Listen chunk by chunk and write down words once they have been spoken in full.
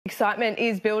Excitement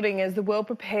is building as the world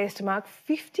prepares to mark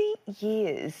 50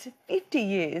 years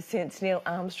since Neil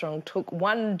Armstrong took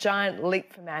one giant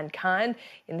leap for mankind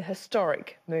in the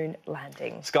historic moon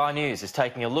landing. Sky News is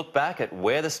taking a look back at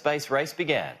where the space race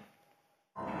began.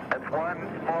 It's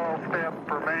one small step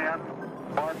for man,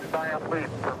 one giant leap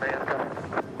for mankind.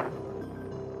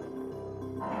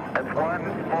 It's one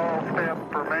small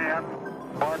step for man,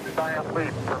 one giant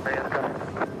leap for mankind.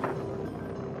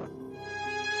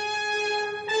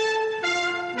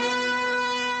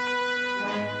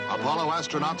 Apollo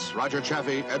astronauts Roger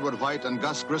Chaffee, Edward White and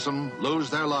Gus Grissom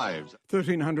lose their lives.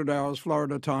 1300 hours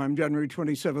Florida time, January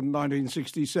 27,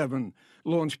 1967.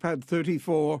 Launch pad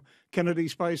 34, Kennedy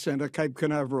Space Center, Cape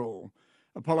Canaveral.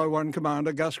 Apollo 1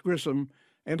 commander Gus Grissom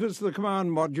enters the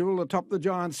command module atop the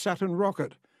giant Saturn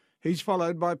rocket. He's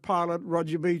followed by pilot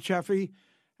Roger B. Chaffee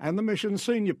and the mission's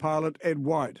senior pilot Ed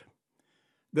White.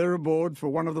 They're aboard for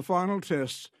one of the final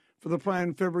tests for the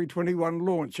planned February 21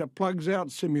 launch, a plugs-out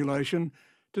simulation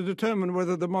to determine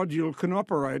whether the module can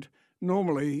operate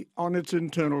normally on its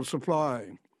internal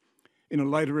supply. In a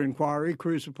later inquiry,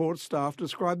 crew support staff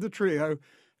described the trio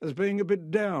as being a bit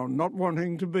down, not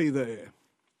wanting to be there.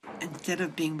 Instead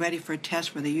of being ready for a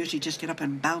test where they usually just get up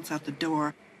and bounce out the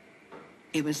door,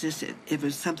 it was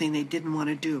something they didn't want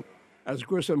to do. As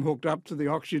Grissom hooked up to the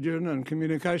oxygen and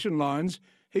communication lines,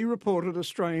 he reported a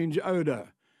strange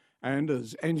odour. And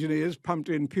as engineers pumped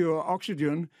in pure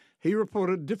oxygen, he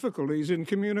reported difficulties in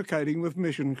communicating with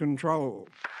mission control.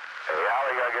 Hey, how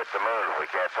are we going to get to the moon if we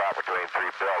can't talk between three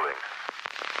buildings?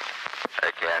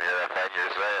 I can't hear a thing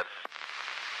you're saying.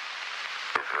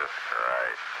 Jesus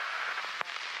Christ.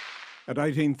 At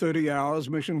 18:30 hours,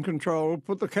 mission control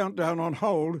put the countdown on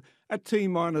hold at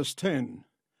T-10.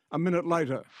 A minute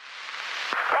later.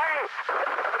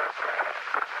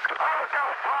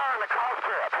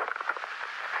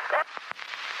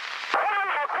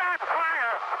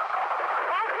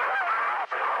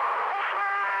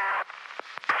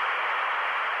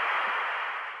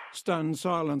 Stunned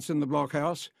silence in the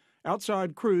blockhouse.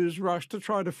 Outside crews rushed to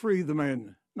try to free the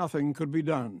men. Nothing could be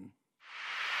done.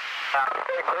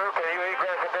 Hey, crew, can you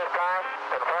egress at this time?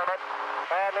 Confirm it.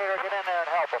 Bad leader, get in there and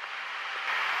help them.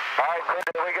 All right, crew,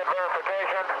 did we get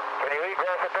verification? Can you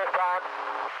egress at this time?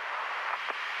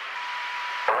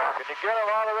 Can you get them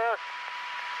out of this?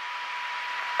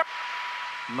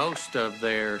 Most of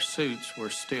their suits were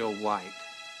still white.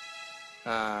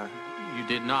 You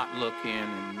did not look in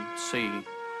and see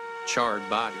charred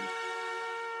bodies.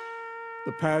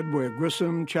 The pad where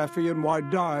Grissom, Chaffee and White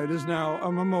died is now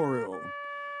a memorial.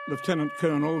 Lieutenant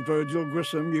Colonel Virgil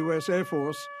Grissom, U.S. Air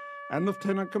Force, and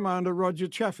Lieutenant Commander Roger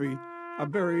Chaffee are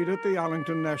buried at the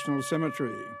Arlington National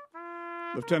Cemetery.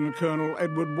 Lieutenant Colonel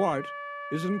Edward White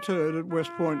is interred at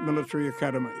West Point Military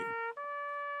Academy.